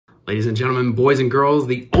Ladies and gentlemen, boys and girls,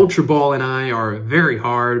 the Ultra Ball and I are very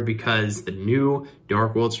hard because the new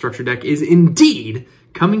Dark World Structure Deck is indeed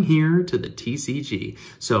coming here to the TCG.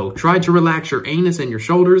 So try to relax your anus and your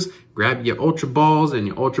shoulders, grab your Ultra Balls and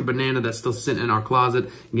your Ultra Banana that's still sitting in our closet,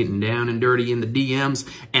 getting down and dirty in the DMs,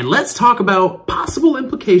 and let's talk about possible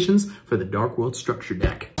implications for the Dark World Structure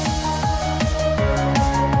Deck.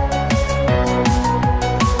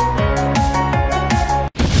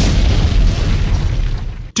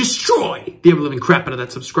 Destroy the ever-living crap out of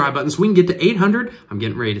that subscribe button so we can get to 800, I'm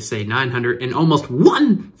getting ready to say 900, and almost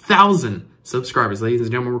 1,000 subscribers. Ladies and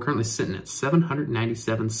gentlemen, we're currently sitting at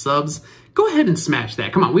 797 subs. Go ahead and smash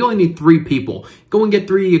that. Come on, we only need 3 people. Go and get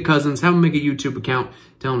 3 of your cousins, have them make a YouTube account,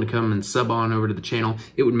 tell them to come and sub on over to the channel.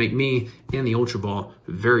 It would make me and the Ultra Ball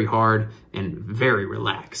very hard and very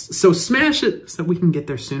relaxed. So smash it so we can get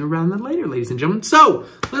there sooner rather than later, ladies and gentlemen. So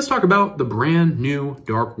let's talk about the brand new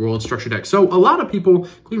Dark World Structure Deck. So a lot of people,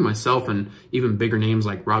 including myself and even bigger names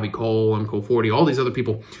like Robbie Cole, MCole40, all these other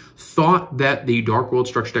people, thought that the Dark World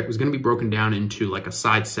Structure Deck was going to be broken down into like a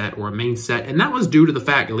side set or a main set. And that was due to the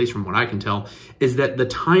fact, at least from what I can tell, is that the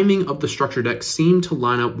timing of the Structure Deck seemed to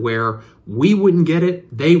line up where we wouldn't get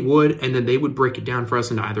it, they would, and then they would break it down for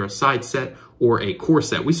us into either a side set or a core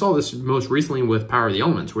set. We saw this most recently with Power of the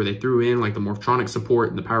Elements, where they threw in like the Morphtronic support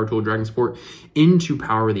and the Power Tool Dragon support into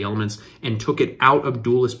Power of the Elements and took it out of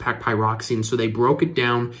Duelist Pack Pyroxene. So they broke it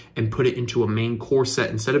down and put it into a main core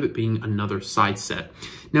set instead of it being another side set.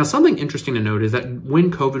 Now, something interesting to note is that when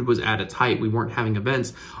COVID was at its height, we weren't having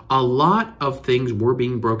events. A lot of things were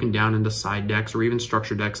being broken down into side decks or even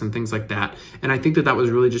structure decks and things like that. And I think that that was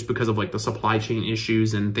really just because of like the supply chain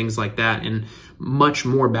issues and things like that. And much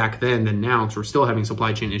more back then than now, so we're still having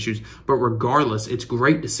supply chain issues. But regardless, it's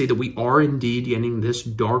great to see that we are indeed getting this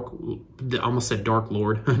Dark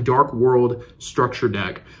World Structure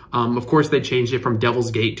Deck. Of course, they changed it from Devil's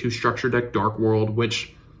Gate to Structure Deck Dark World,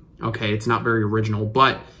 which, okay, it's not very original,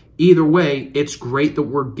 but either way, it's great that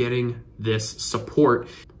we're getting this support.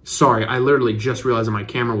 Sorry, I literally just realized that my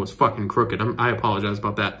camera was fucking crooked. I apologize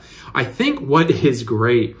about that. I think what is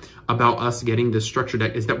great about us getting this structure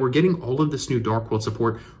deck is that we're getting all of this new Dark World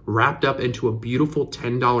support wrapped up into a beautiful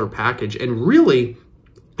 $10 package. And really,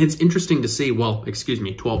 it's interesting to see, well, excuse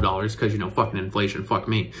me, $12, because, you know, fucking inflation, fuck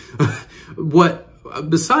me.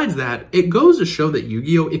 Besides that, it goes to show that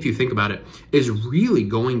Yu-Gi-Oh!, if you think about it, is really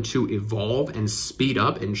going to evolve and speed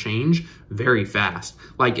up and change very fast.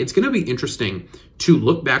 Like, it's going to be interesting to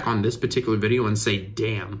look back on this particular video and say,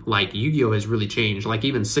 damn, like, Yu-Gi-Oh! Has really changed, like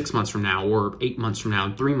even 6 months from now or 8 months from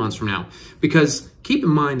now, 3 months from now. Because keep in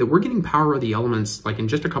mind that we're getting Power of the Elements like in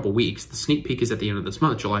just a couple weeks. The sneak peek is at the end of this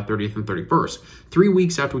month, July 30th and 31st. 3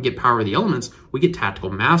 weeks after we get Power of the Elements, we get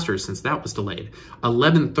Tactical Masters, since that was delayed.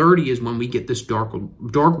 11/30 is when we get this Dark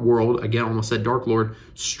World, again, almost said Dark Lord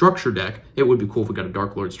Structure Deck. It would be cool if we got a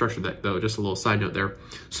Dark Lord Structure Deck, though, just a little side note there.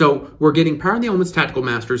 So we're getting Power of the Elements, Tactical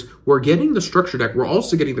Masters. We're getting the Structure Deck. We're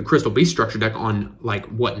also getting the Crystal Beast Structure Deck on, like,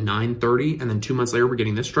 what, 9/30? And then 2 months later, we're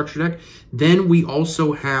getting this Structure Deck. Then we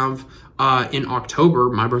also have, in October,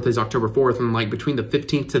 my birthday's October 4th, and like between the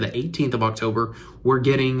 15th to the 18th of October, we're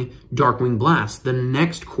getting Darkwing Blast, the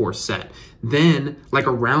next core set. Then, like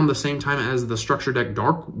around the same time as the Structure Deck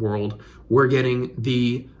Dark World, we're getting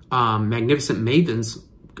the Magnificent Mavens,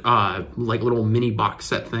 like little mini box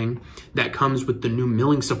set thing that comes with the new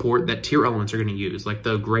milling support that tier elements are going to use, like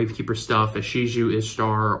the Gravekeeper stuff, Ashiju,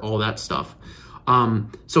 Ishtar, all that stuff.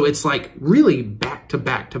 So it's like really back to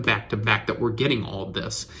back to back to back that we're getting all of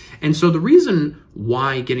this. And so the reason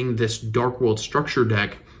why getting this Dark World Structure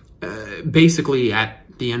Deck basically at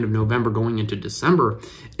the end of November going into December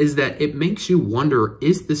is that it makes you wonder,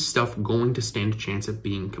 is this stuff going to stand a chance at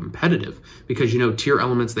being competitive? Because, you know, tier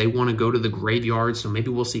elements, they want to go to the graveyard, so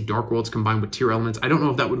maybe we'll see Dark Worlds combined with tier elements. I don't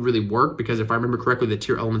know if that would really work, because if I remember correctly, the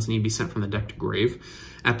tier elements need to be sent from the deck to grave.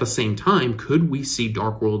 At the same time, could we see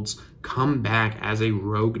Dark Worlds come back as a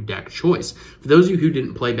rogue deck choice? For those of you who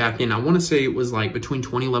didn't play back in, I want to say it was like between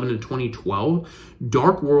 2011 and 2012,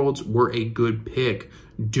 Dark Worlds were a good pick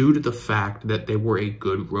due to the fact that they were a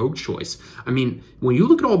good rogue choice. I mean, when you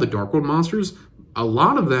look at all the Dark World monsters, a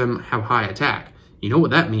lot of them have high attack. You know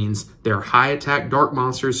what that means? They're high attack dark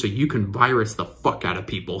monsters, so you can virus the fuck out of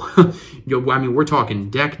people. I mean, we're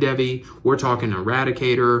talking Deck Devi, we're talking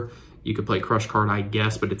Eradicator. You could play Crush Card, I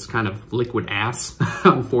guess, but it's kind of liquid ass,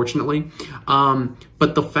 unfortunately.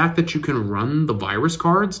 But the fact that you can run the virus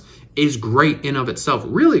cards is great in of itself,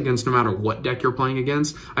 really, against no matter what deck you're playing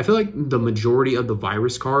against. I feel like the majority of the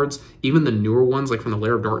virus cards, even the newer ones, like from the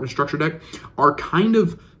Lair of Darkness structure deck, are kind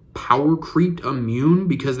of power creeped immune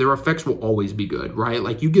because their effects will always be good, right?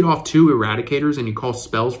 Like you get off 2 Eradicators and you call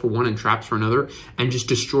spells for 1 and traps for another and just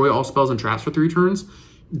destroy all spells and traps for 3 turns.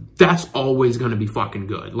 That's always going to be fucking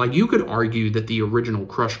good. Like you could argue that the original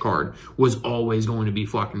Crush card was always going to be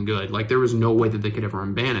fucking good. Like there was no way that they could ever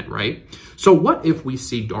unban it, right? So what if we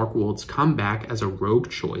see Dark Worlds come back as a rogue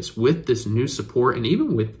choice with this new support and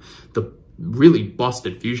even with the really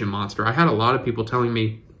busted fusion monster? I had a lot of people telling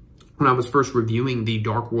me when I was first reviewing the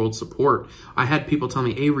Dark World support, I had people tell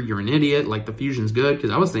me, Avery, you're an idiot, like the fusion's good, because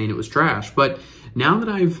I was saying it was trash. But now that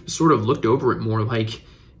I've sort of looked over it more, like,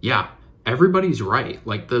 yeah, everybody's right.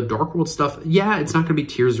 Like the Dark World stuff, yeah, it's not going to be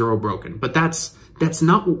tier 0 broken, but that's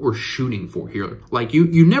not what we're shooting for here. Like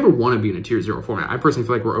you never want to be in a tier 0 format. I personally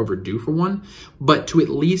feel like we're overdue for one, but to at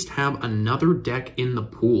least have another deck in the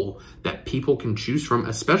pool that people can choose from,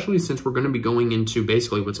 especially since we're going to be going into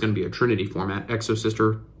basically what's going to be a Trinity format, Exo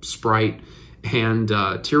Sister, Sprite, and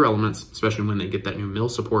tier elements, especially when they get that new mill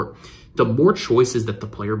support. The more choices that the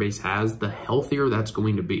player base has, the healthier that's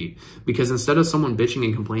going to be. Because instead of someone bitching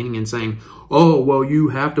and complaining and saying, oh, well, you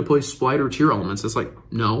have to play Sprite or tier elements, it's like,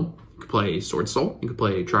 no, you can play Sword Soul, you can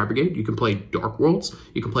play Tri Brigade, you can play Dark Worlds,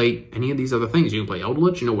 you can play any of these other things, you can play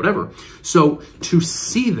Eldritch, you know, whatever. So to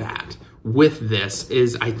see that with this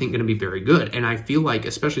is, I think, going to be very good. And I feel like,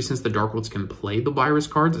 especially since the Dark Worlds can play the virus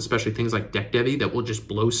cards, especially things like Deck Devi that will just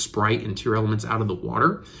blow Sprite and tier elements out of the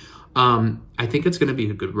water, I think it's going to be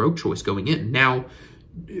a good rogue choice going in. Now,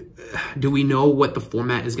 do we know what the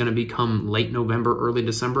format is going to become late November, early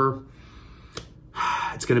December?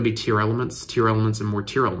 It's going to be tier elements, and more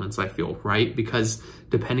tier elements, I feel, right? Because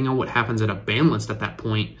depending on what happens at a ban list at that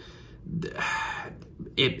point,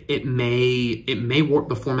 it may warp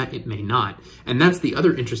the format, it may not. And that's the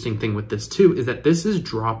other interesting thing with this too, is that this is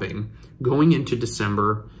dropping going into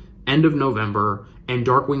December, end of November, and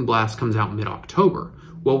Darkwing Blast comes out mid-October.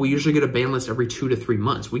 Well, we usually get a ban list every 2 to 3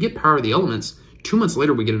 months. We get Power of the Elements, 2 months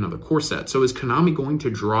later we get another core set. So is Konami going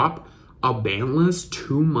to drop a ban list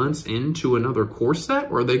 2 months into another core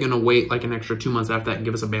set? Or are they going to wait like an extra 2 months after that and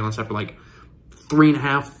give us a ban list after like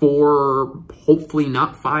 3.5, 4, hopefully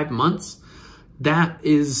not 5 months?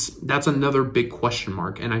 That's another big question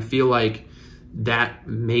mark. And I feel like that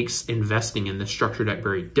makes investing in this structure deck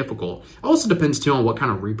very difficult. It also depends too on what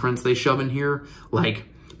kind of reprints they shove in here. Like,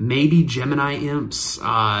 maybe Gemini Imps,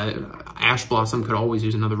 Ash Blossom could always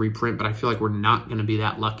use another reprint, but I feel like we're not going to be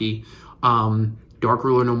that lucky. Dark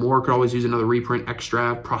Ruler No More could always use another reprint.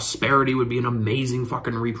 Extra Prosperity would be an amazing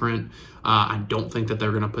fucking reprint. I don't think that they're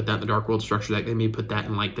going to put that in the Dark World structure deck. They may put that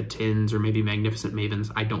in like the Tins or maybe Magnificent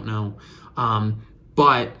Mavens. I don't know.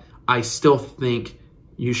 But I still think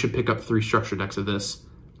you should pick up 3 structure decks of this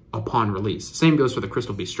upon release. Same goes for the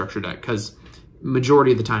Crystal Beast structure deck, because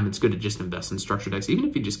majority of the time it's good to just invest in structure decks, even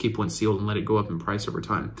if you just keep one sealed and let it go up in price over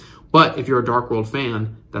time. But if you're a Dark World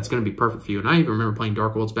fan, that's going to be perfect for you. And I even remember playing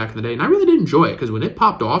Dark Worlds back in the day, and I really did enjoy it, because when it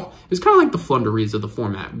popped off, it's kind of like the Flunderies of the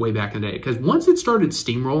format way back in the day. Because once it started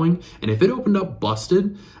steamrolling, and if it opened up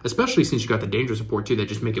busted, especially since you got the Danger support too, that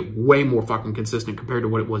just make it way more fucking consistent compared to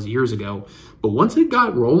what it was years ago. But once it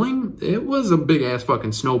got rolling, it was a big ass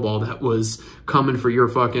fucking snowball that was coming for your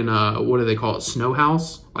fucking, what do they call it, snow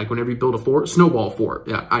house? Like whenever you build a fort, snowball fort.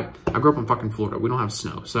 Yeah, I grew up in fucking Florida. We don't have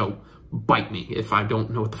snow, so bite me if I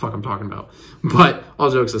don't know what the fuck I'm talking about. But all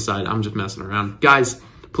jokes aside, I'm just messing around. Guys,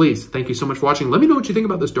 please, thank you so much for watching. Let me know what you think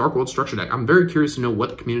about this Dark World structure deck. I'm very curious to know what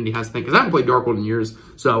the community has to think, because I haven't played Dark World in years.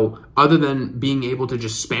 So other than being able to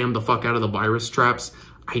just spam the fuck out of the virus traps,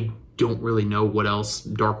 I don't really know what else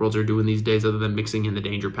Dark Worlds are doing these days other than mixing in the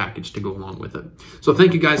Danger package to go along with it. So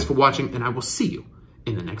thank you guys for watching, and I will see you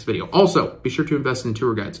in the next video. Also, be sure to invest in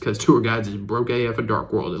tour guides, because tour guides is broke AF at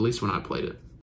Dark World, at least when I played it.